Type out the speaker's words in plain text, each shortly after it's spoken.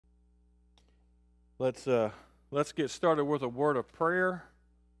Let's get started with a word of prayer,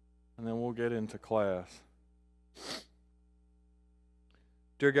 and then we'll get into class.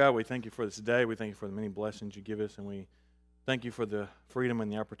 Dear God, we thank you for this day. We thank you for the many blessings you give us, and we thank you for the freedom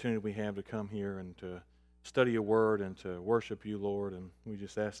and the opportunity we have to come here and to study your word and to worship you, Lord. And we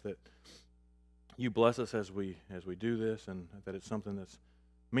just ask that you bless us as we do this, and that it's something that's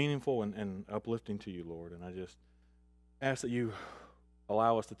meaningful and uplifting to you, Lord. And I just ask that you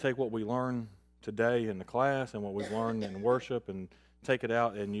allow us to take what we learn today in the class and what we've learned in worship and take it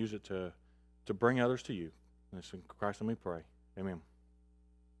out and use it to bring others to you. And it's in Christ, let me pray. Amen.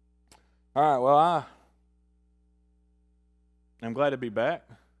 All right, well, I'm glad to be back.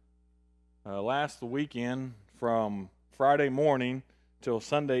 Last weekend, from Friday morning till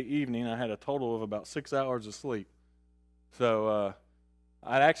Sunday evening, I had a total of about 6 hours of sleep. So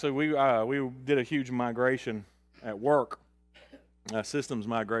we did a huge migration at work, systems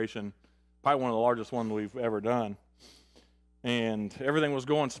migration, probably one of the largest ones we've ever done. And everything was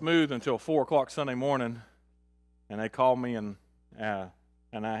going smooth until 4 o'clock Sunday morning, and they called me and I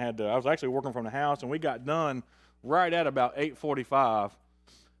was actually working from the house, and we got done right at about 8:45,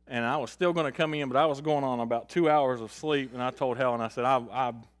 and I was still going to come in, but I was going on about 2 hours of sleep, and I told Helen, I said,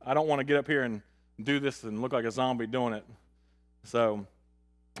 I don't want to get up here and do this and look like a zombie doing it. So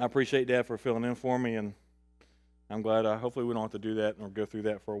I appreciate Dad for filling in for me, and I'm glad hopefully we don't have to do that or go through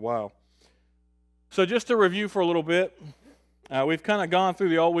that for a while. So just to review for a little bit, we've kind of gone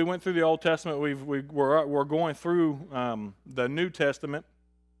through we went through the Old Testament. We're going through the New Testament.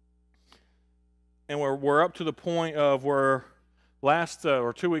 And we're up to the point of where last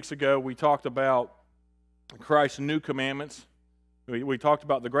or 2 weeks ago we talked about Christ's new commandments. We talked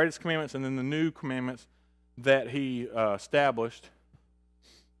about the greatest commandments and then the new commandments that He established,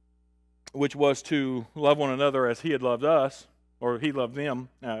 which was to love one another as He had loved us, or He loved them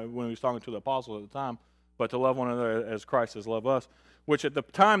when He was talking to the apostles at the time, but to love one another as Christ has loved us, which at the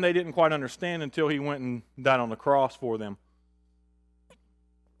time they didn't quite understand until He went and died on the cross for them.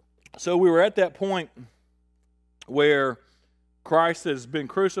 So we were at that point where Christ has been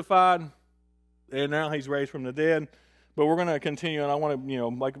crucified, and now He's raised from the dead. But we're going to continue, and I want to,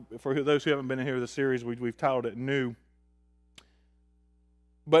 like for those who haven't been in here, the series, we've titled it New.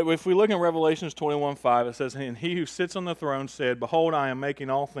 But if we look in Revelations 21:5, it says, "And He who sits on the throne said, Behold, I am making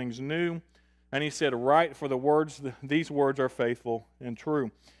all things new. And He said, Write, for these words are faithful and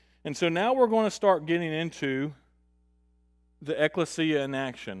true." And so now we're going to start getting into the ecclesia in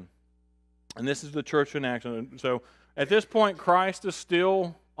action. And this is the church in action. So at this point, Christ is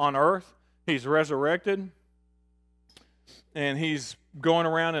still on earth. He's resurrected. And He's going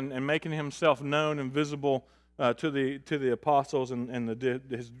around and making Himself known and visible to the apostles and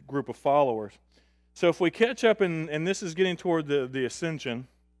His group of followers. So if we catch up, and this is getting toward the ascension,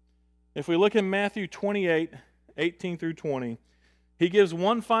 if we look in Matthew 28:18 through 20, He gives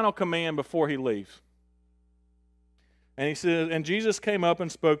one final command before He leaves. And He says, "And Jesus came up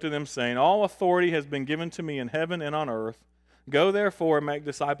and spoke to them, saying, All authority has been given to me in heaven and on earth. Go therefore and make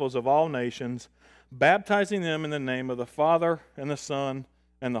disciples of all nations, baptizing them in the name of the Father and the Son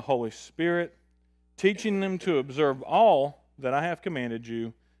and the Holy Spirit, teaching them to observe all that I have commanded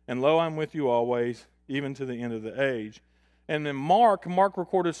you. And lo, I'm with you always, even to the end of the age." And then Mark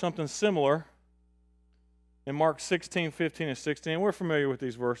recorded something similar in Mark 16:15 and 16. We're familiar with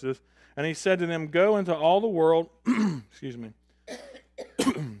these verses. And He said to them, "Go into all the world, excuse me,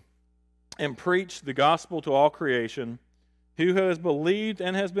 and preach the gospel to all creation. He who has believed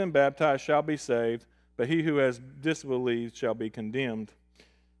and has been baptized shall be saved, but he who has disbelieved shall be condemned."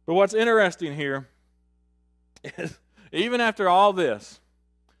 But what's interesting here is, even after all this,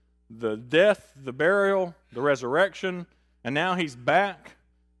 the death, the burial, the resurrection, and now He's back,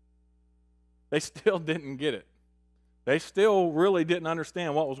 they still didn't get it. They still really didn't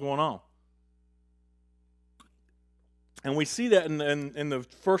understand what was going on. And we see that in the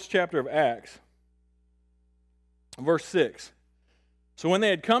first chapter of Acts, verse 6. "So when they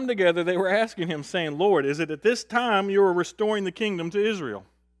had come together, they were asking Him, saying, Lord, is it at this time you are restoring the kingdom to Israel?"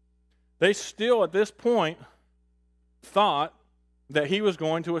 They still, at this point, thought that He was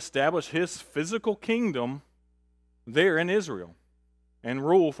going to establish His physical kingdom there in Israel and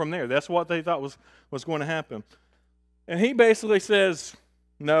rule from there. That's what they thought was going to happen. And He basically says,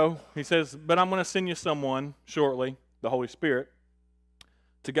 no. He says, "But I'm going to send you someone shortly, the Holy Spirit,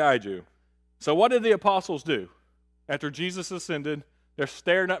 to guide you." So what did the apostles do? After Jesus ascended, they're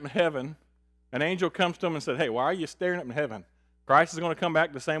staring up in heaven. An angel comes to them and said, "Hey, why are you staring up in heaven? Christ is going to come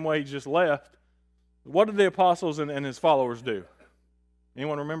back the same way He just left." What did the apostles and His followers do?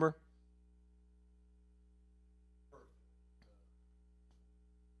 Anyone remember?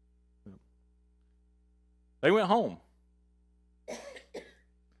 They went home.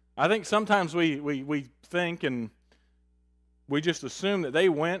 I think sometimes we think and we just assume that they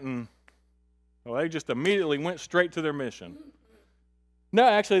went and they just immediately went straight to their mission. No,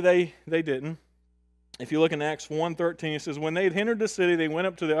 actually they didn't. If you look in Acts 1:13, it says, when they had entered the city, they went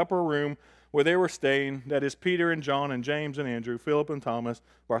up to the upper room where they were staying, that is Peter and John and James and Andrew, Philip and Thomas,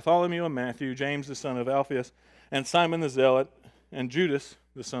 Bartholomew and Matthew, James the son of Alphaeus, and Simon the Zealot, and Judas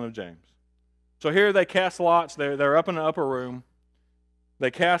the son of James. So here they cast lots. They're up in the upper room.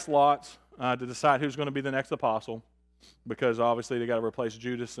 They cast lots to decide who's going to be the next apostle, because obviously they got to replace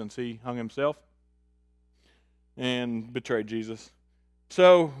Judas since he hung himself and betrayed Jesus.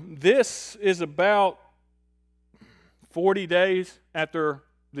 So this is about 40 days after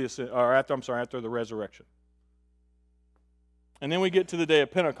the resurrection. And then we get to the day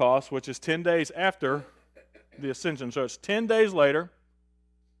of Pentecost, which is 10 days after the ascension. So it's 10 days later.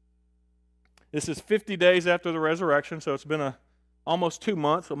 This is 50 days after the resurrection, so it's been almost 2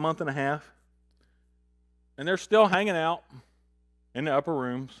 months, a month and a half. And they're still hanging out in the upper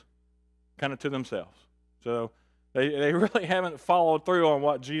rooms, kind of to themselves. So they really haven't followed through on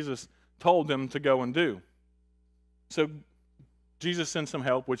what Jesus told them to go and do. So Jesus sends some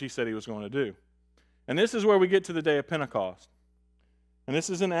help, which he said he was going to do. And this is where we get to the day of Pentecost. And this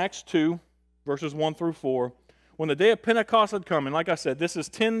is in Acts 2, verses 1 through 4. When the day of Pentecost had come, and like I said, this is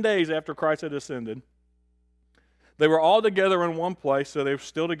 10 days after Christ had ascended, they were all together in one place, so they were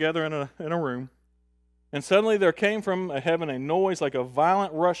still together in a room. And suddenly there came from heaven a noise like a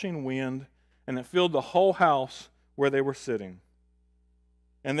violent rushing wind, and it filled the whole house where they were sitting.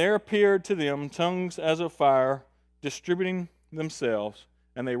 And there appeared to them tongues as of fire, distributing themselves,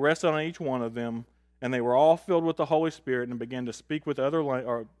 and they rested on each one of them, and they were all filled with the Holy Spirit and began to speak with other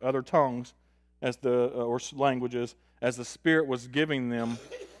tongues or languages as the Spirit was giving them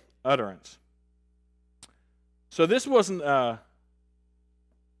utterance. So this wasn't,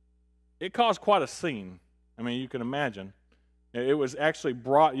 it caused quite a scene. I mean, you can imagine. It was actually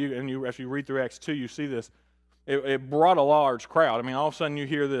brought, as you read through Acts 2, you see this. It brought a large crowd. I mean, all of a sudden you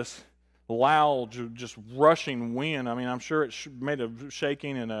hear this loud, just rushing wind. I mean, I'm sure it made a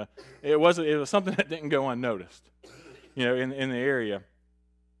shaking, and it was something that didn't go unnoticed, in the area.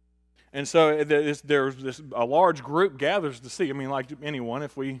 And so there's a large group gathers to see. I mean, like anyone,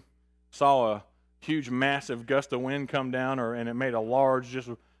 if we saw a huge, massive gust of wind come down, and it made a large, just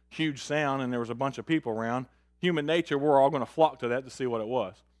huge sound, and there was a bunch of people around, human nature, we're all going to flock to that to see what it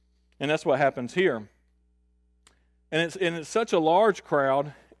was. And that's what happens here. And it's such a large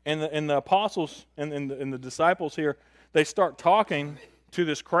crowd, and the apostles and the disciples here, they start talking to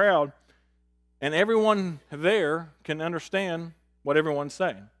this crowd, and everyone there can understand what everyone's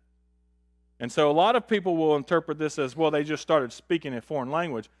saying. And so a lot of people will interpret this as, well, they just started speaking a foreign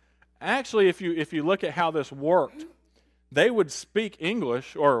language. Actually, if you look at how this worked, they would speak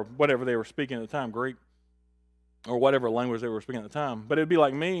English, or whatever they were speaking at the time, Greek, or whatever language they were speaking at the time. But it would be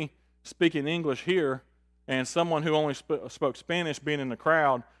like me speaking English here, and someone who only spoke Spanish being in the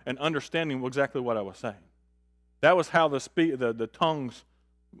crowd and understanding exactly what I was saying. That was how the tongues,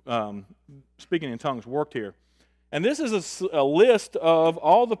 speaking in tongues, worked here. And this is a list of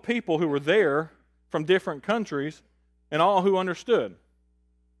all the people who were there from different countries and all who understood.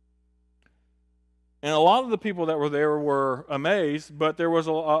 And a lot of the people that were there were amazed, but there was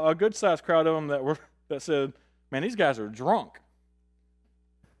a good-sized crowd of them that said, man, these guys are drunk.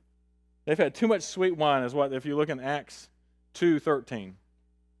 They've had too much sweet wine, is what, if you look in Acts 2:13.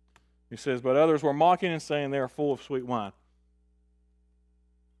 He says, but others were mocking and saying they are full of sweet wine.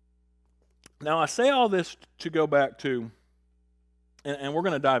 Now, I say all this to go back to, and we're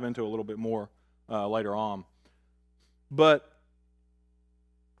going to dive into a little bit more later on, but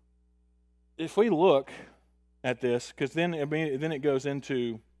if we look at this, because then it goes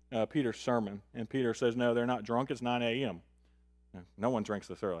into Peter's sermon, and Peter says, no, they're not drunk, it's 9 a.m. No one drinks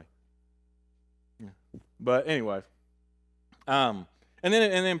this early. But anyways, and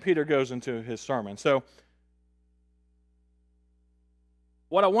then Peter goes into his sermon. So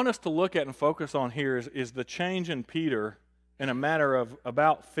what I want us to look at and focus on here is the change in Peter in a matter of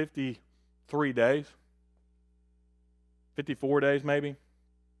about 53 days, 54 days maybe.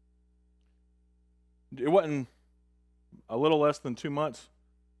 It wasn't a little less than 2 months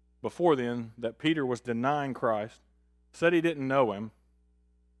before then that Peter was denying Christ, said he didn't know him,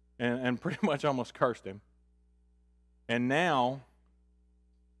 and pretty much almost cursed him. And now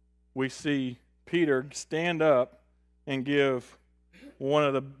we see Peter stand up and give one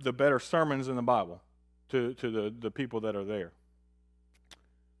of the better sermons in the Bible to the people that are there.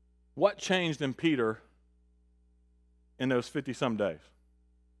 What changed in Peter in those 50-some days?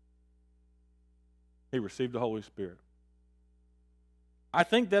 He received the Holy Spirit. I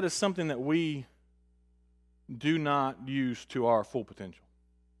think that is something that we do not use to our full potential.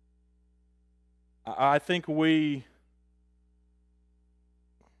 I think we,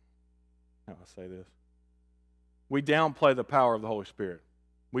 how do I say this? We downplay the power of the Holy Spirit.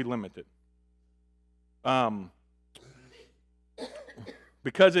 We limit it.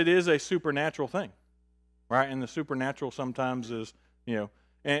 Because it is a supernatural thing, right? And the supernatural sometimes is,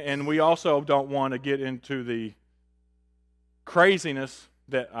 and we also don't want to get into the craziness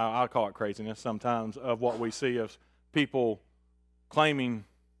that, I'll call it craziness sometimes, of what we see of people claiming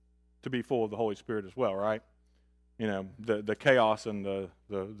to be full of the Holy Spirit as well, right? The chaos and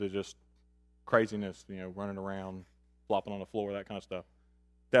the just craziness, running around, flopping on the floor, that kind of stuff.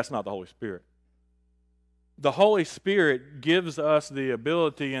 That's not the Holy Spirit. The Holy Spirit gives us the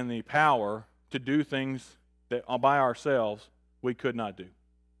ability and the power to do things that by ourselves we could not do.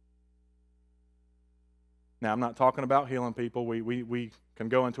 Now, I'm not talking about healing people. We can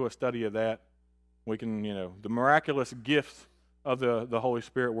go into a study of that. We can, the miraculous gifts of the Holy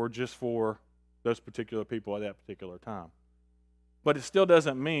Spirit were just for those particular people at that particular time. But it still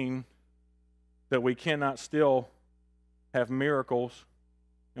doesn't mean that we cannot still have miracles.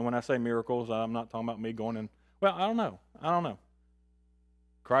 And when I say miracles, I'm not talking about me going in. Well, I don't know.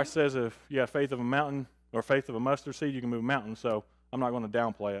 Christ says if you have faith of a mountain or faith of a mustard seed, you can move mountains, so I'm not going to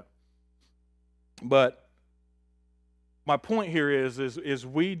downplay it. But my point here is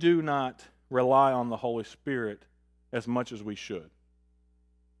we do not rely on the Holy Spirit as much as we should.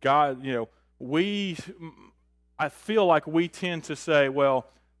 God, I feel like we tend to say, well,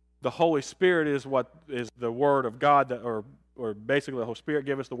 the Holy Spirit is what is the Word of God, that, or basically the Holy Spirit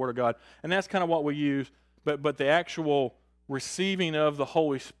gave us the Word of God, and that's kind of what we use. But the actual receiving of the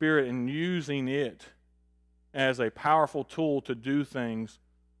Holy Spirit and using it as a powerful tool to do things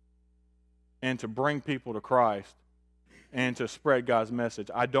and to bring people to Christ and to spread God's message,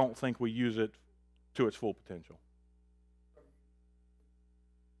 I don't think we use it to its full potential.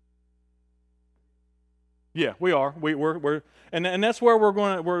 Yeah, we are. We're and that's where we're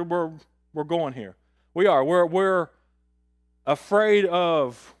going here. We are. We're afraid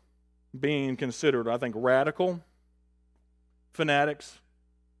of being considered, I think, radical, fanatics,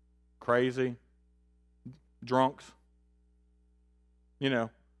 crazy, drunks. And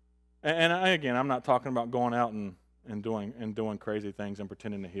again, I'm not talking about going out and doing crazy things and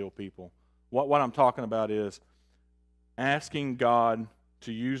pretending to heal people. What I'm talking about is asking God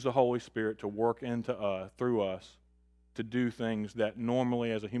to use the Holy Spirit to work through us to do things that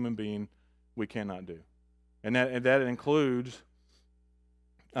normally as a human being we cannot do. And that includes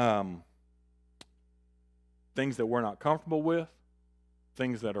things that we're not comfortable with,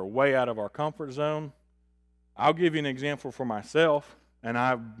 things that are way out of our comfort zone. I'll give you an example for myself, and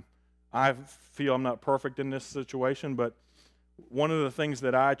I feel I'm not perfect in this situation, but one of the things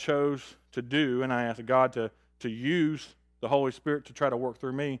that I chose to do, and I asked God to use the Holy Spirit to try to work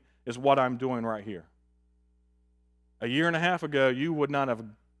through me, is what I'm doing right here. A year and a half ago, you would not have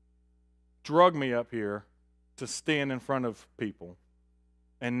drugged me up here to stand in front of people.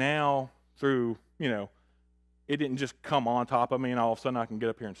 And now, through, it didn't just come on top of me and all of a sudden I can get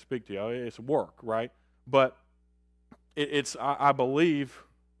up here and speak to you. It's work, right? But I believe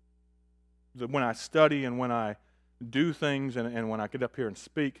that when I study and when I do things and when I get up here and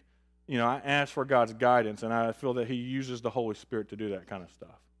speak, I ask for God's guidance, and I feel that He uses the Holy Spirit to do that kind of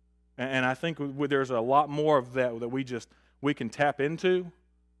stuff. And I think there's a lot more of that we can tap into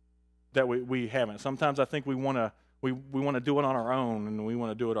that we haven't. Sometimes I think we want to do it on our own, and we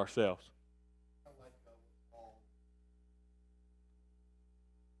want to do it ourselves.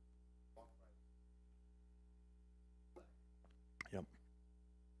 Yep.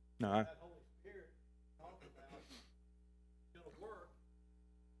 No.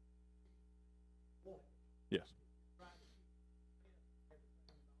 Yes.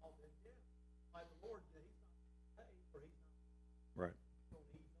 Right.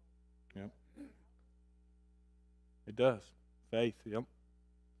 Yep. It does. Faith. Yep.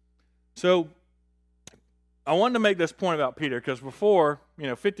 So I wanted to make this point about Peter because before,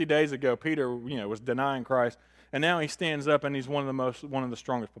 50 days ago, Peter, was denying Christ, and now he stands up and he's one of the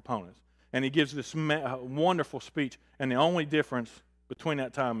strongest proponents, and he gives this wonderful speech, and the only difference between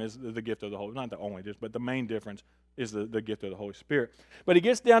that time is the gift of the Holy, not the only difference, but the main difference is the gift of the Holy Spirit. But he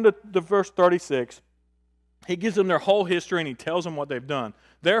gets down to verse 36. He gives them their whole history and he tells them what they've done.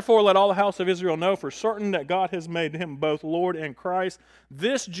 Therefore, let all the house of Israel know for certain that God has made him both Lord and Christ,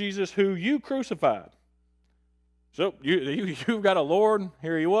 this Jesus who you crucified. So you've got a Lord,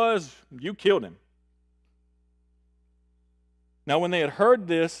 here he was, you killed him. Now when they had heard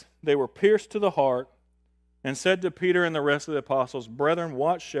this, they were pierced to the heart and said to Peter and the rest of the apostles, Brethren,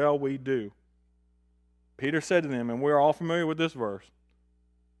 what shall we do? Peter said to them, and we're all familiar with this verse,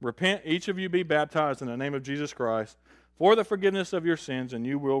 Repent, each of you be baptized in the name of Jesus Christ for the forgiveness of your sins, and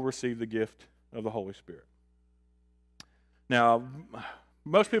you will receive the gift of the Holy Spirit. Now,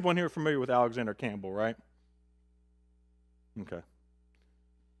 most people in here are familiar with Alexander Campbell, right? Okay.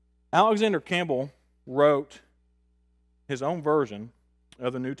 Alexander Campbell wrote his own version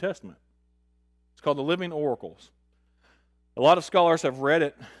of the New Testament. It's called the Living Oracles. A lot of scholars have read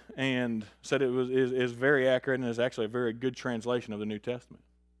it and said it is very accurate and is actually a very good translation of the New Testament.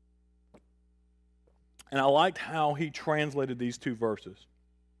 And I liked how he translated these two verses.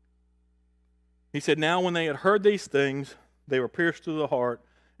 He said, Now when they had heard these things, they were pierced to the heart,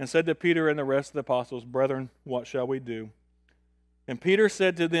 and said to Peter and the rest of the apostles, Brethren, what shall we do? And Peter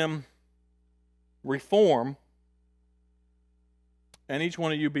said to them, Reform, and each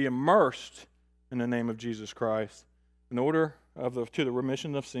one of you be immersed in the name of Jesus Christ, in order to the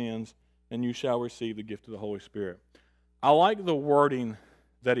remission of sins, and you shall receive the gift of the Holy Spirit. I like the wording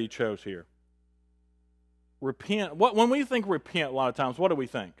that he chose here. Repent. When we think repent, a lot of times, what do we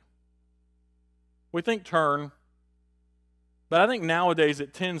think? We think turn. But I think nowadays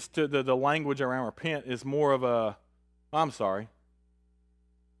it tends to, the language around repent is more of a, I'm sorry.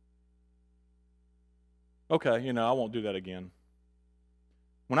 Okay, I won't do that again.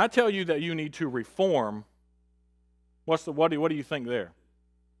 When I tell you that you need to reform, what do you think there?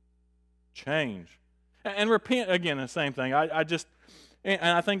 Change. And repent, again, the same thing. And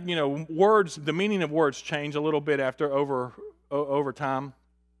I think, words, the meaning of words change a little bit over time.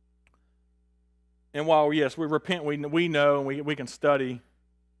 And while, yes, we repent, we know, and we can study,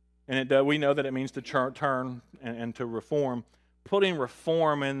 and we know that it means to turn and to reform. Putting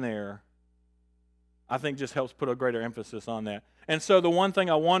reform in there, I think, just helps put a greater emphasis on that. And so the one thing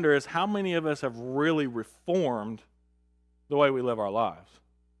I wonder is how many of us have really reformed the way we live our lives?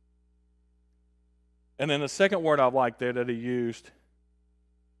 And then the second word I like there that he used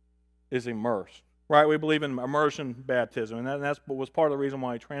is immerse. Right? We believe in immersion baptism, and that was part of the reason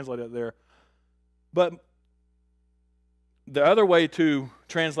why he translated it there. But the other way to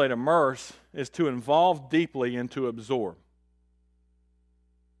translate immerse is to involve deeply and to absorb.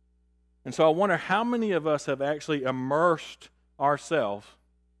 And so I wonder how many of us have actually immersed ourselves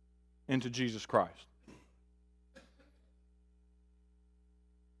into Jesus Christ.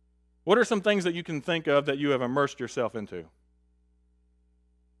 What are some things that you can think of that you have immersed yourself into?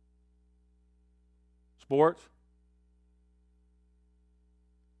 Sports?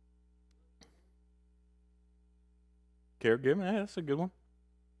 Caregiving? That's a good one.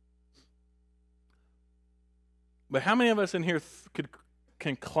 But how many of us in here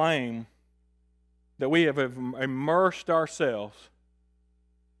can claim that we have immersed ourselves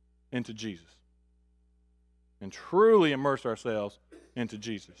into Jesus and truly immersed ourselves into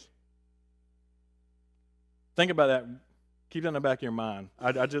Jesus? Think about that. Keep that in the back of your mind.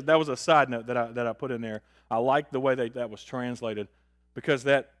 That was a side note that I put in there. I like the way that was translated, because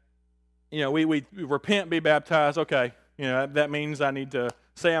that, we repent, be baptized. Okay, that means I need to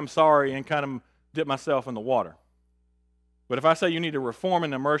say I'm sorry and kind of dip myself in the water. But if I say you need to reform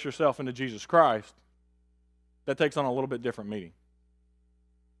and immerse yourself into Jesus Christ, that takes on a little bit different meaning.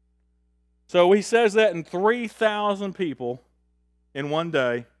 So he says that, and 3,000 people in one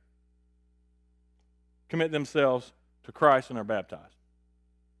day commit themselves to Christ and are baptized.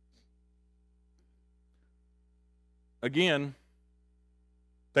 Again,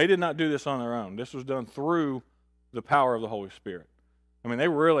 they did not do this on their own. This was done through the power of the Holy Spirit. I mean, it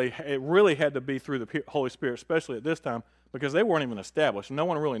really had to be through the Holy Spirit, especially at this time, because they weren't even established. No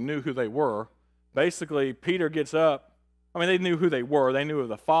one really knew who they were. Basically, Peter gets up. I mean, they knew who they were. They knew of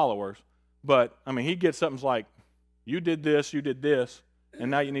the followers. But, he gets up and's like, you did this, and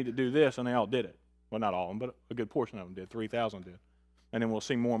now you need to do this, and they all did it. Well, not all of them, but a good portion of them did. 3,000 did. And then we'll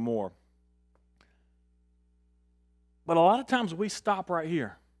see more and more. But a lot of times we stop right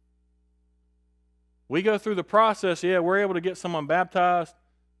here. We go through the process, we're able to get someone baptized,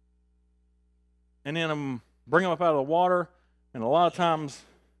 and then bring them up out of the water, and a lot of times,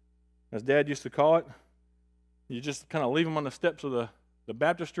 as Dad used to call it, you just kind of leave them on the steps of the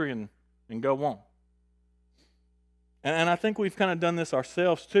baptistry and go on. And I think we've kind of done this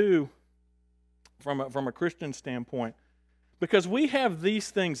ourselves too, from a Christian standpoint, because we have these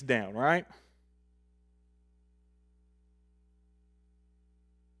things down, right?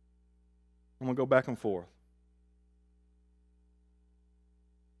 I'm going to go back and forth.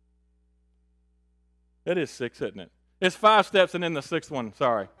 It is 6, isn't it? It's 5 steps and then the 6th one,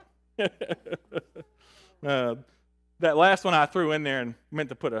 sorry. That last one I threw in there and meant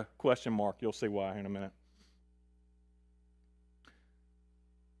to put a question mark. You'll see why in a minute.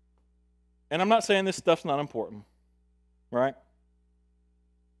 And I'm not saying this stuff's not important, right?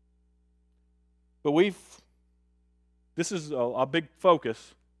 But this is a big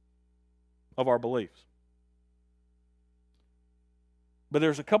focus of our beliefs. But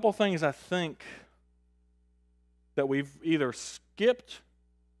there's a couple things I think that we've either skipped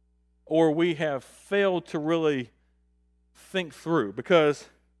or we have failed to really think through. Because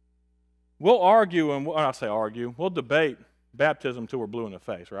we'll argue, and I say argue, we'll debate baptism till we're blue in the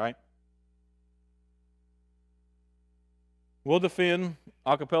face, right? We'll defend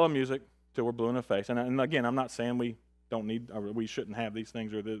a cappella music till we're blue in the face. And again, I'm not saying we don't need, or we shouldn't have these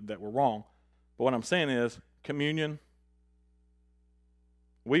things or that we're wrong. But what I'm saying is, communion,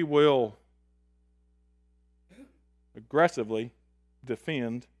 we will aggressively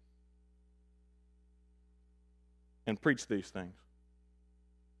defend and preach these things.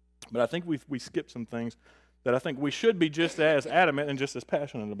 But I think we skip some things that I think we should be just as adamant and just as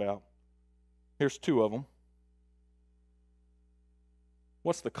passionate about. Here's two of them.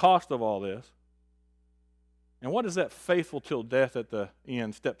 What's the cost of all this? And what does that faithful till death at the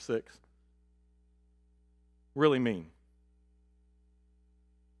end, step 6, really mean?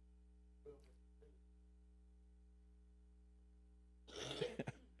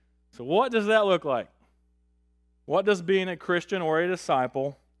 So what does that look like? What does being a Christian or a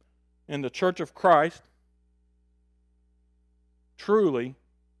disciple in the Church of Christ truly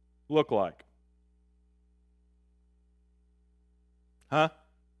look like? Huh?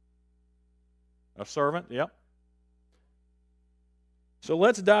 A servant? Yep. So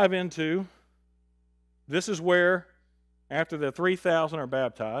let's dive into, this is where, after the 3,000 are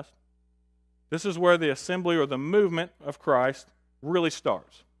baptized, this is where the assembly or the movement of Christ really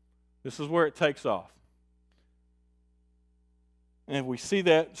starts. This is where it takes off. And we see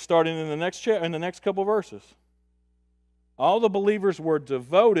that starting in the next couple verses. All the believers were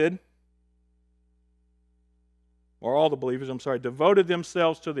devoted, devoted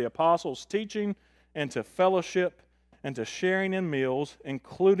themselves to the apostles' teaching and to fellowship and to sharing in meals,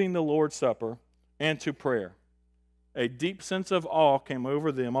 including the Lord's Supper, and to prayer. A deep sense of awe came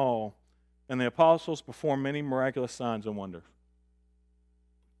over them all, and the apostles performed many miraculous signs and wonders.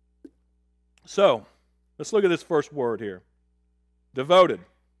 So, let's look at this first word here. Devoted.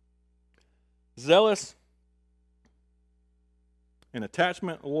 Zealous in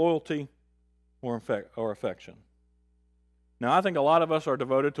attachment, loyalty, or affection. Now, I think a lot of us are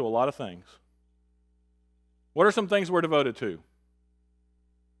devoted to a lot of things. What are some things we're devoted to?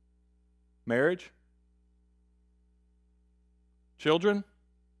 Marriage? Children?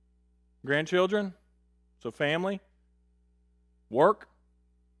 Grandchildren? So family? Work?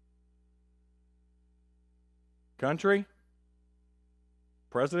 Country?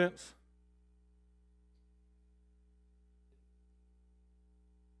 Presidents?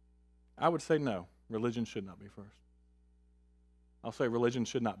 I would say no. Religion should not be first. I'll say religion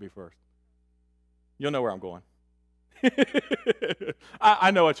should not be first. You'll know where I'm going.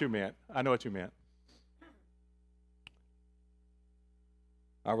 I know what you meant. I know what you meant.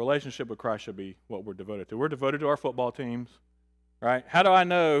 Our relationship with Christ should be what we're devoted to. We're devoted to our football teams, right? How do I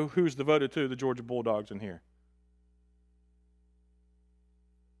know who's devoted to the Georgia Bulldogs in here?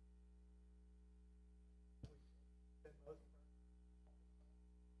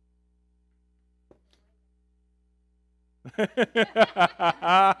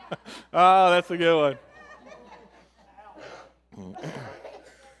 Oh, that's a good one.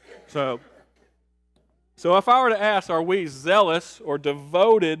 So if I were to ask, are we zealous or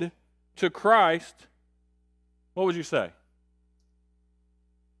devoted to Christ, what would you say?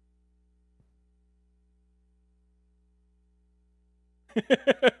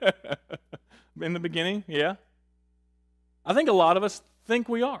 In the beginning, yeah. I think a lot of us think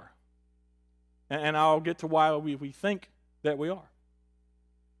we are. And I'll get to why we think that we are.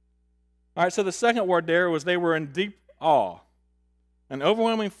 All right, so the second word there was they were in deep awe. An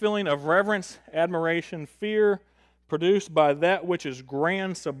overwhelming feeling of reverence, admiration, fear produced by that which is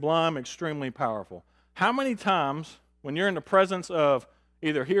grand, sublime, extremely powerful. How many times when you're in the presence of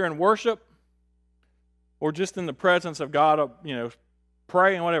either here in worship or just in the presence of God,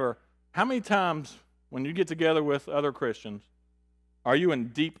 praying, whatever, how many times when you get together with other Christians are you in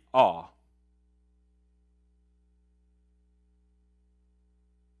deep awe?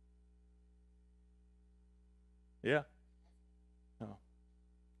 Yeah. Oh.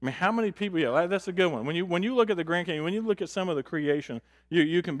 I mean, how many people? Yeah, that's a good one. When you look at the Grand Canyon, when you look at some of the creation,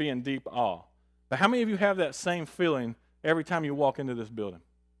 you can be in deep awe. But how many of you have that same feeling every time you walk into this building,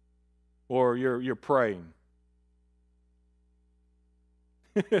 or you're praying?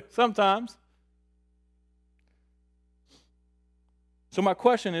 Sometimes. So my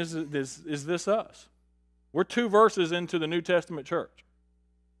question is this us? We're 2 verses into the New Testament church.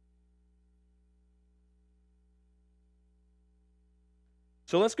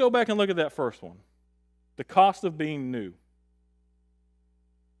 So let's go back and look at that first one. The cost of being new.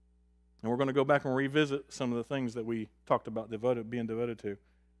 And we're going to go back and revisit some of the things that we talked about being devoted to.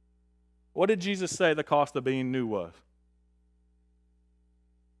 What did Jesus say the cost of being new was?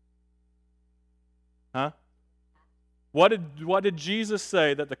 Huh? What did Jesus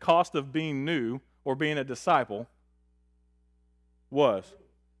say that the cost of being new or being a disciple was?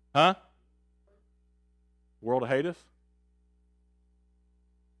 Huh? The world will hate us?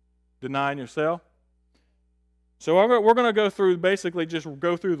 Denying yourself? So we're going to go through, basically just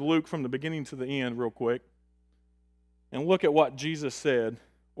go through Luke from the beginning to the end real quick and look at what Jesus said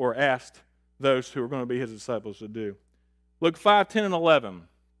or asked those who are going to be his disciples to do. Luke 5, 10, and 11.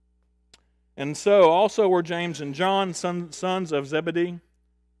 And so also were James and John, sons of Zebedee,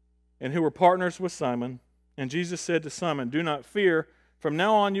 and who were partners with Simon. And Jesus said to Simon, "Do not fear. From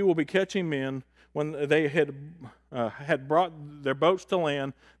now on you will be catching men." When they had brought their boats to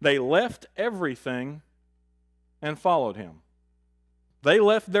land, they left everything and followed him. They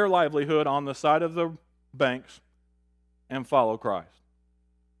left their livelihood on the side of the banks and followed Christ.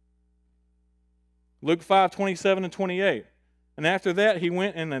 Luke 5, 27 and 28. And after that he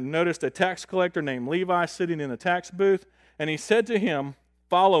went and noticed a tax collector named Levi sitting in the tax booth, and he said to him,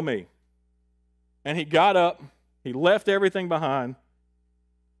 "Follow me." And he got up, he left everything behind,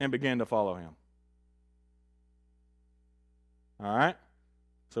 and began to follow him. All right?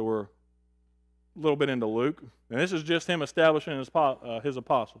 So we're a little bit into Luke. And this is just him establishing his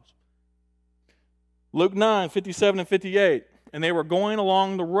apostles. Luke 9, 57 and 58. And they were going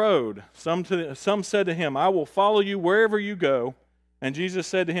along the road. Some said to him, "I will follow you wherever you go." And Jesus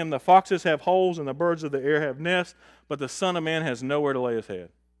said to him, "The foxes have holes and the birds of the air have nests, but the Son of Man has nowhere to lay his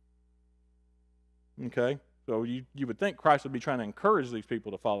head." Okay? So you would think Christ would be trying to encourage these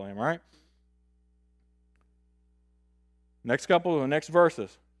people to follow him, right? Next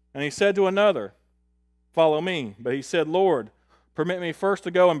verses. And he said to another, "Follow me." But he said, "Lord, permit me first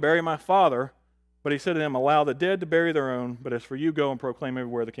to go and bury my father." But he said to them, "Allow the dead to bury their own, but as for you, go and proclaim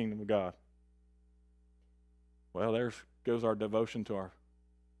everywhere the kingdom of God." Well, there goes our devotion to our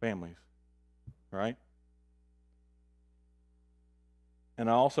families, right? And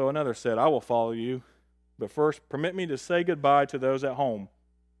also another said, "I will follow you, but first permit me to say goodbye to those at home,"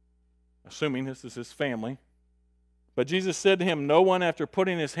 assuming this is his family. But Jesus said to him, "No one, after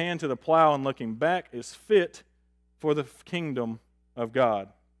putting his hand to the plow and looking back, is fit for the kingdom of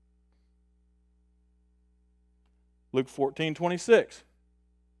God." Luke 14, 26.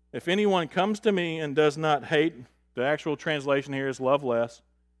 "If anyone comes to me and does not hate," the actual translation here is love less,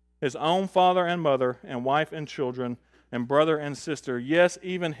 "his own father and mother and wife and children and brother and sister, yes,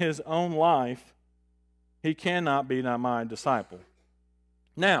 even his own life, he cannot be my disciple."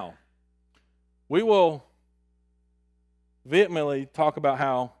 Now, we will vehemently talk about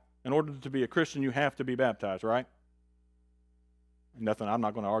how in order to be a Christian you have to be baptized, right? I'm not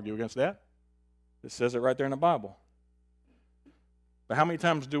going to argue against that. It says it right there in the Bible. But how many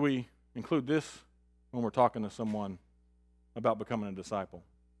times do we include this when we're talking to someone about becoming a disciple?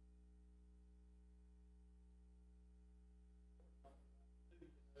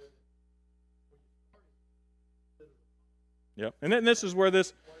 Yep. And then this is where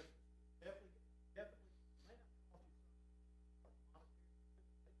this...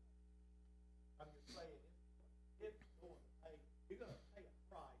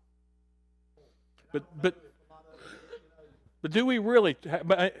 But do we really?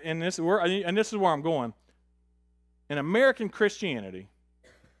 And this is where I'm going. In American Christianity,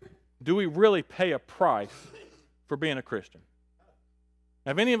 do we really pay a price for being a Christian?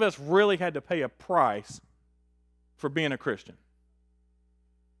 Have any of us really had to pay a price for being a Christian?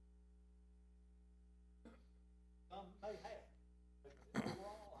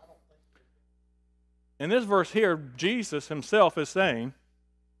 In this verse here, Jesus himself is saying,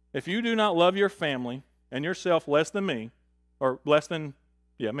 if you do not love your family and yourself less than me, or less than,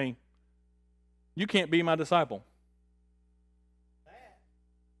 me, you can't be my disciple.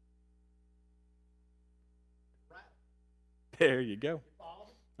 There you go.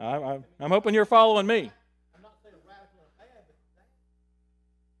 I'm hoping you're following me.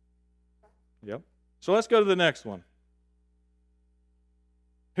 Yep. So let's go to the next one.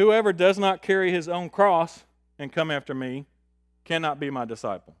 Whoever does not carry his own cross and come after me cannot be my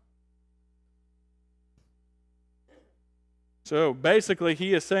disciple. So basically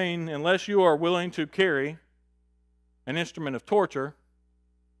he is saying, unless you are willing to carry an instrument of torture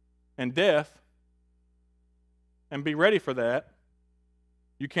and death and be ready for that,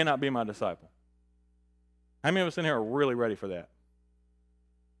 you cannot be my disciple. How many of us in here are really ready for that?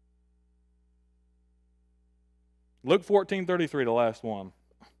 Luke 14:33, the last one.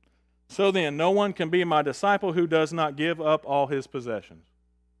 So then, no one can be my disciple who does not give up all his possessions.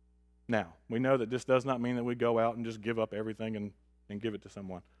 Now, we know that this does not mean that we go out and just give up everything and give it to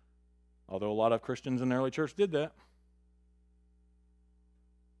someone. Although a lot of Christians in the early church did that.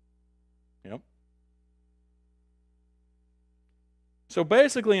 Yep. So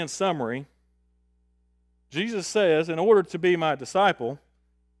basically, in summary, Jesus says, in order to be my disciple,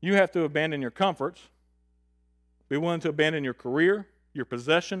 you have to abandon your comforts, be willing to abandon your career, your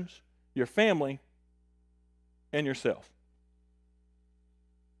possessions, your family, and yourself,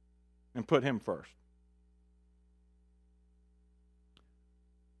 and put him first.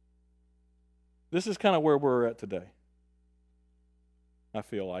 This is kind of where we're at today, I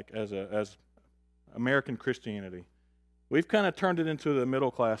feel like, as American Christianity. We've kind of turned it into the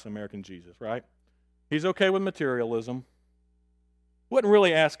middle-class American Jesus, right? He's okay with materialism. Wouldn't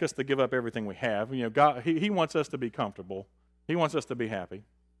really ask us to give up everything we have. You know, God, he wants us to be comfortable. He wants us to be happy.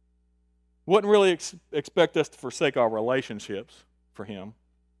 Wouldn't really expect us to forsake our relationships for him.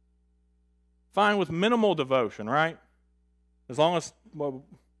 Fine with minimal devotion, right? As long as, well,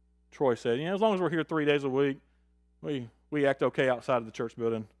 Troy said, as long as we're here 3 days a week, we act okay outside of the church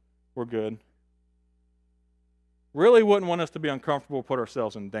building, we're good. Really wouldn't want us to be uncomfortable, put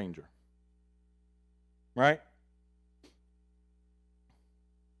ourselves in danger. Right?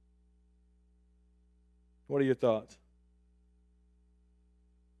 What are your thoughts?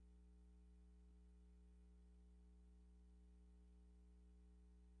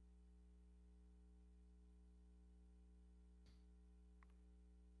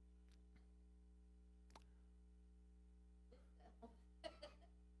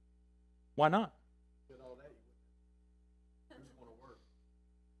 Why not?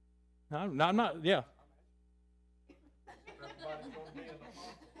 No, I'm not, yeah.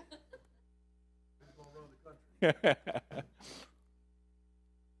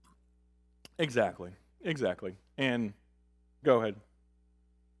 Exactly. And go ahead.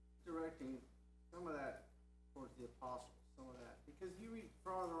 Directing some of that towards the apostles, some of that. Because you read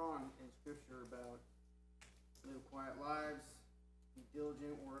farther on in Scripture about live quiet lives, be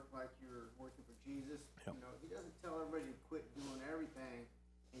diligent, work like you're working for Jesus. Yep. He doesn't tell everybody to quit doing everything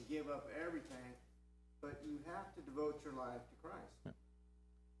and give up everything, but you have to devote your life to Christ. Yep.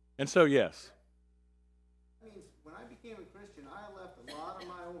 And so, yes. That means when I became a Christian, I left a lot of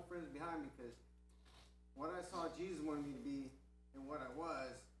my old friends behind because what I saw Jesus wanted me to be and what I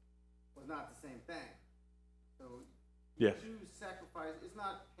was not the same thing. So you do sacrifice. It's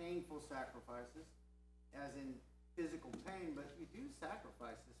not painful sacrifices, as in physical pain, but you do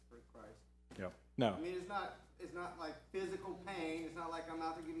sacrifices for Christ. Yeah. No. I mean, it's not like physical pain. It's not like I'm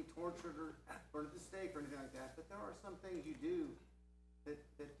out there getting tortured or burned at the stake or anything like that. But there are some things you do that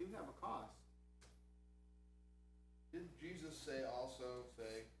do have a cost. Didn't Jesus also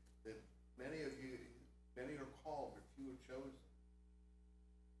say that many are called, but few are chosen?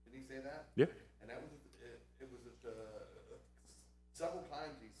 Did he say that? Yeah. And that was several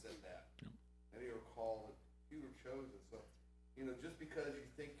times he said that. Yeah. Many are called, but few are chosen. So, just because you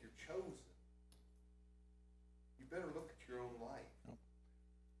think you're chosen, you better look at your own life.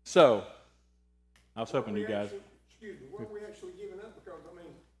 So, I was hoping you guys. Weren't we actually giving up? Because,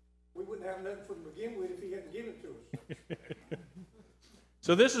 we wouldn't have nothing from the begin with if he hadn't given it to us.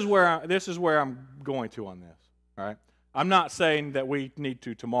 So this is where I'm going to on this. All right, I'm not saying that we need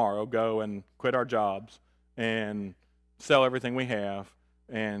to tomorrow go and quit our jobs and sell everything we have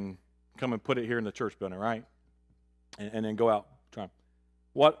and come and put it here in the church building, right? And then go out trying.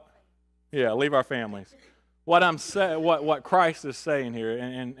 What? Yeah, leave our families. What I'm saying, what Christ is saying here,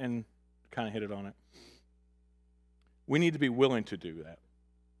 and kind of hit it on it. We need to be willing to do that.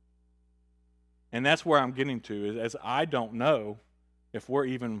 And that's where I'm getting to, as I don't know if we're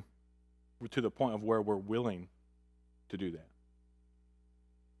even to the point of where we're willing to do that.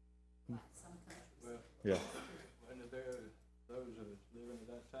 Well, yeah. When there those who was living at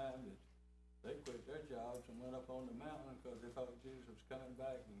that time, that they quit their jobs and went up on the mountain because they thought Jesus was coming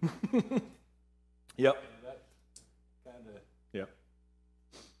back. And, Yep. that's kind of. Yep.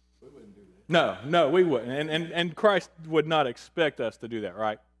 We wouldn't do that. No, we wouldn't. And Christ would not expect us to do that,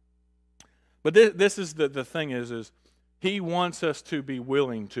 right? But this is the thing is he wants us to be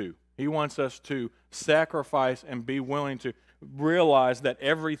willing to. He wants us to sacrifice and be willing to realize that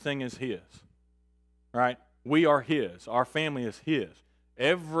everything is his, right? We are his. Our family is his.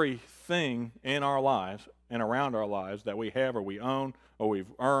 Everything in our lives and around our lives that we have or we own or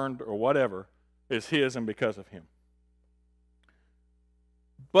we've earned or whatever is his and because of him.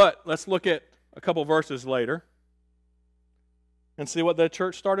 But let's look at a couple verses later and see what the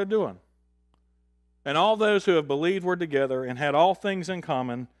church started doing. And all those who have believed were together and had all things in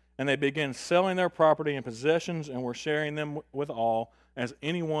common, and they began selling their property and possessions and were sharing them with all, as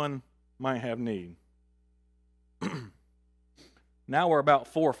anyone might have need. Now we're about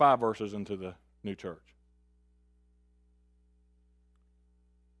 4 or 5 verses into the new church.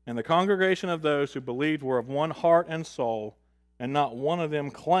 And the congregation of those who believed were of one heart and soul, and not one of them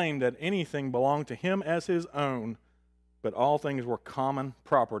claimed that anything belonged to him as his own, but all things were common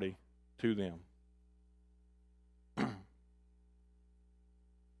property to them.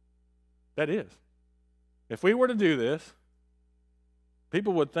 That is. If we were to do this,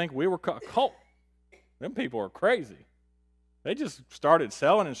 people would think we were a cult. Them people are crazy. They just started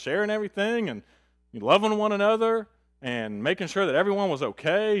selling and sharing everything and loving one another and making sure that everyone was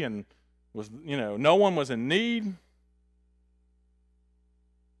okay and was, no one was in need.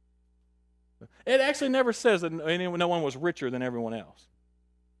 It actually never says that no one was richer than everyone else.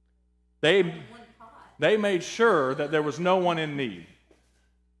 They made sure that there was no one in need.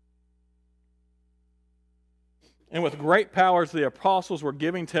 And with great powers the apostles were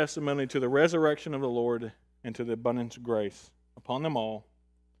giving testimony to the resurrection of the Lord and to the abundance of grace upon them all.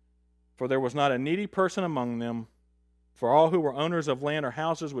 For there was not a needy person among them. For all who were owners of land or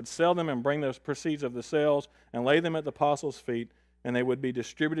houses would sell them and bring those proceeds of the sales and lay them at the apostles' feet, and they would be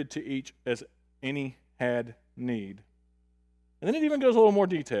distributed to each as any had need. And then it even goes a little more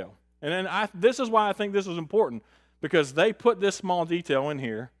detail. And then this is why I think this is important, because they put this small detail in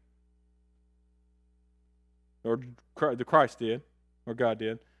here, or Christ did, or God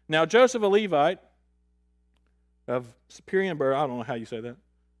did. Now Joseph, a Levite of Cyprian birth, I don't know how you say that,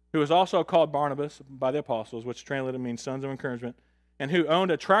 who was also called Barnabas by the apostles, which translated means sons of encouragement, and who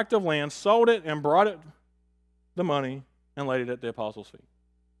owned a tract of land, sold it and brought it the money and laid it at the apostles' feet.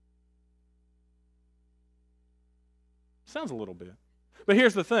 Sounds a little bit. But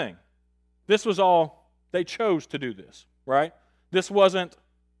here's the thing. This was all, they chose to do this, right? This wasn't,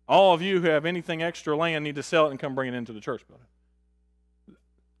 all of you who have anything extra land need to sell it and come bring it into the church building.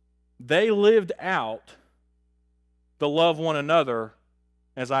 They lived out the love one another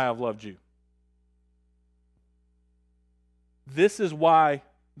as I have loved you. This is why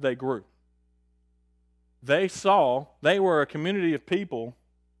they grew. They were a community of people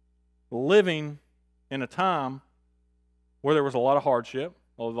living in a time where there was a lot of hardship,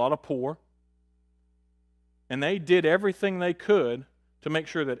 a lot of poor, and they did everything they could to make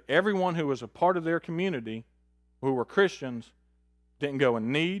sure that everyone who was a part of their community, who were Christians, didn't go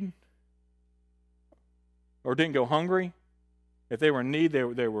in need or didn't go hungry. If they were in need, they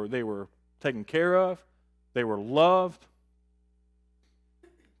were taken care of. They were loved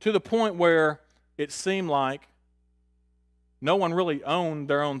to the point where it seemed like no one really owned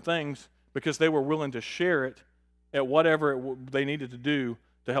their own things because they were willing to share it at whatever they needed to do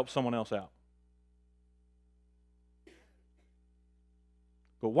to help someone else out.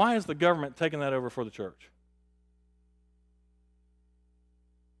 But why is the government taking that over for the church?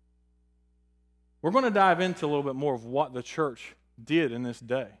 We're going to dive into a little bit more of what the church did in this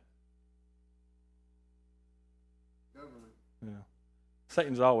day. Government. Yeah.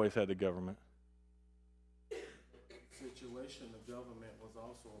 Satan's always had the government. Situation, the government was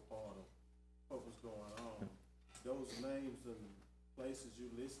also a part of what was going on. Those names and places you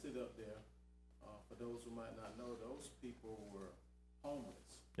listed up there, for those who might not know, those people were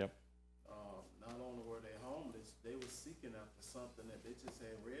homeless. Yep. Not only were they homeless, they were seeking after something that they just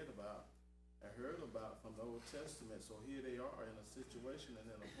had read about and heard about from the Old Testament. So here they are in a situation and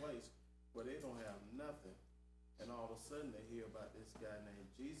in a place where they don't have nothing. And all of a sudden they hear about this guy named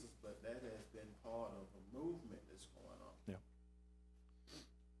Jesus, but that has been part of a movement that's going on. Yeah.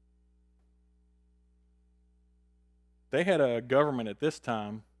 They had a government at this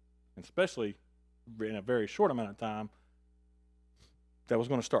time, especially in a very short amount of time, that was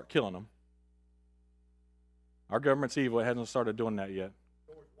going to start killing them. Our government's evil. It hasn't started doing that yet.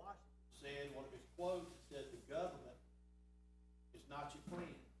 George Washington said, one of his quotes, said, the government is not your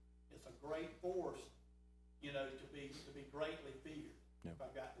friend. It's a great force, to be greatly feared, Yep. if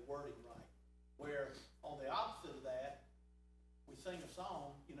I've got the wording right. Where, on the opposite of that, we sing a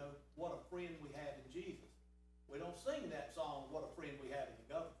song, what a friend we have in Jesus. We don't sing that song, what a friend we have in the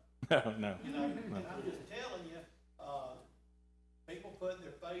government. No. And I'm just telling you, people putting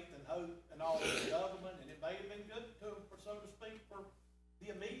their faith and hope and all in the government, and it may have been good to them, for so to speak, for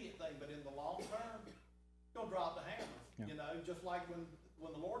the immediate thing, but in the long term, it's going to drop the hammer. Yeah. Just like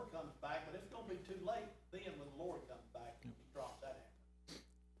when the Lord comes back, but it's going to be too late then when the Lord comes back and he drops that hammer.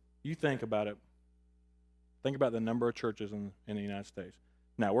 You think about it. Think about the number of churches in the United States.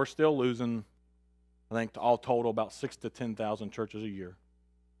 Now, we're still losing, I think, all total about 6,000 to 10,000 churches a year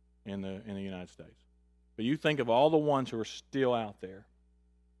in the United States. But you think of all the ones who are still out there.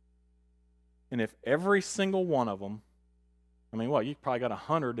 And if every single one of them, I mean, what, you probably got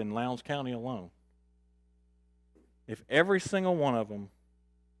 100 in Lowndes County alone. If every single one of them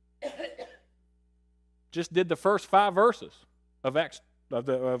just did the first 5 verses of Acts, of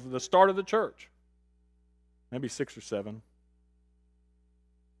the start of the church, maybe 6 or 7,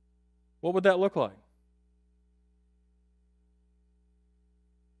 what would that look like?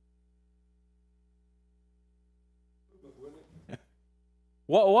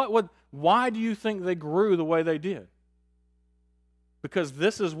 Why do you think they grew the way they did? Because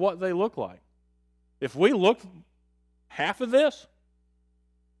this is what they look like. If we looked half of this,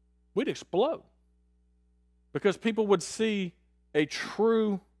 we'd explode. Because people would see a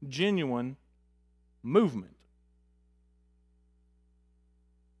true, genuine movement.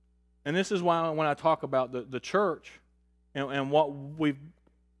 And this is why when I talk about the church and what we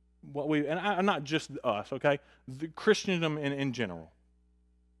and not just us, okay, the Christendom in general.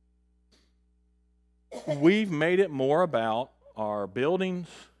 We've made it more about our buildings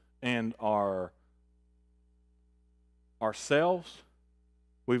and ourselves.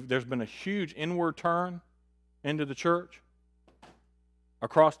 There's been a huge inward turn into the church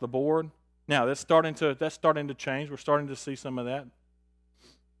across the board. Now that's starting to change. We're starting to see some of that.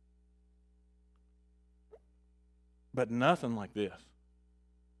 But nothing like this.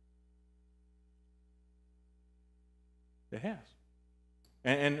 It has.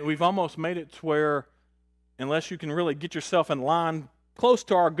 And we've almost made it to where, unless you can really get yourself in line close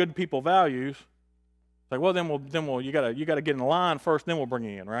to our good people values, it's like, well, then we'll you gotta get in line first, then we'll bring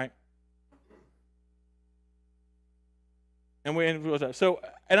you in, right?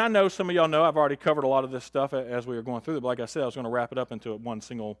 And I know some of y'all know I've already covered a lot of this stuff as we were going through it, but like I said, I was going to wrap it up into one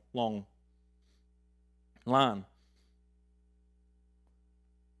single long line.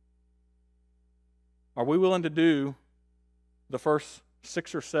 Are we willing to do the first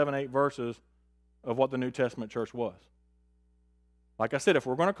 6 or 7, 8 verses of what the New Testament church was? Like I said, if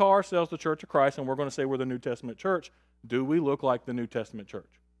we're going to call ourselves the Church of Christ and we're going to say we're the New Testament church, do we look like the New Testament church?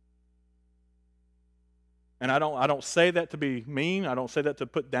 And I don't say that to be mean. I don't say that to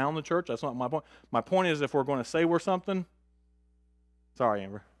put down the church. That's not my point. My point is, if we're going to say we're something, sorry,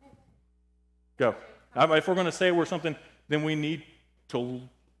 Amber. Go. If we're going to say we're something, then we need to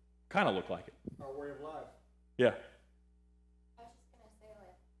kind of look like it. Our way of life. Yeah. I was just going to say,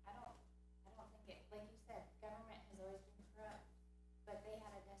 like, I don't think it, like you said, government has always been corrupt, but they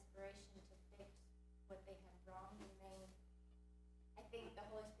had a desperation to fix what they had wrong, and I think the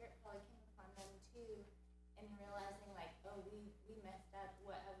Holy Spirit probably came upon them too, in realizing, like, oh, we messed up,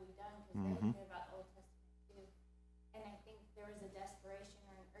 what have we done? Because they knew about the Old Testament too. And I think there was a desperation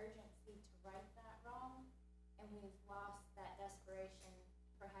or an urgency to right that wrong, and we've lost that desperation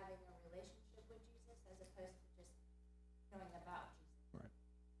for having a relationship with Jesus as opposed to just knowing about Jesus. Right.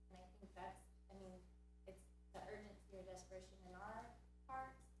 And I think it's the urgency or desperation in our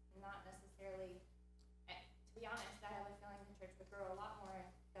hearts, not necessarily, to be honest, I have a feeling the church would grow a lot more if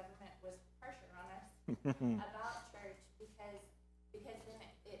government was harsher on us about church because then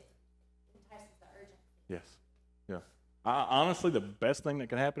it entices the urgency. Yes. Yeah. Honestly, the best thing that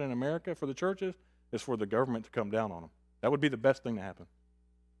can happen in America for the churches is for the government to come down on them. That would be the best thing to happen.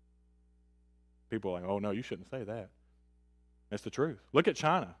 People are like, oh, no, you shouldn't say that. It's the truth. Look at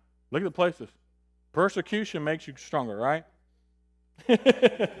China. Look at the places. Persecution makes you stronger, right?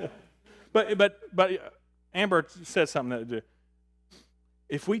 But Amber said something that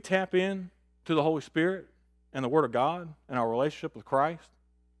if we tap in to the Holy Spirit and the Word of God and our relationship with Christ,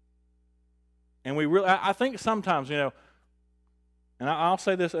 and we really, I think sometimes, and I'll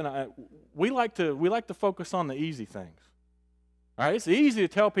say this, and we like to focus on the easy things. All right, it's easy to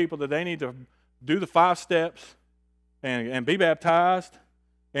tell people that they need to do the 5 steps and be baptized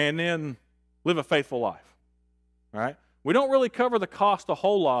and then live a faithful life. All right? We don't really cover the cost a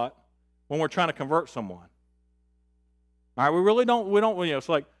whole lot when we're trying to convert someone. All right, we really don't, it's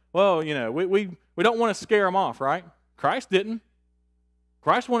like, well, we don't want to scare them off, right? Christ didn't.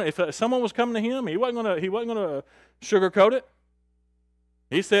 Christ wanted, if someone was coming to him, he wasn't going to sugarcoat it.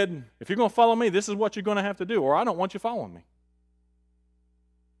 He said, if you're going to follow me, this is what you're going to have to do, or I don't want you following me.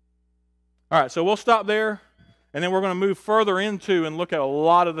 All right, so we'll stop there, and then we're going to move further into and look at a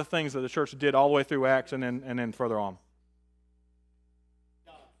lot of the things that the church did all the way through Acts and then further on.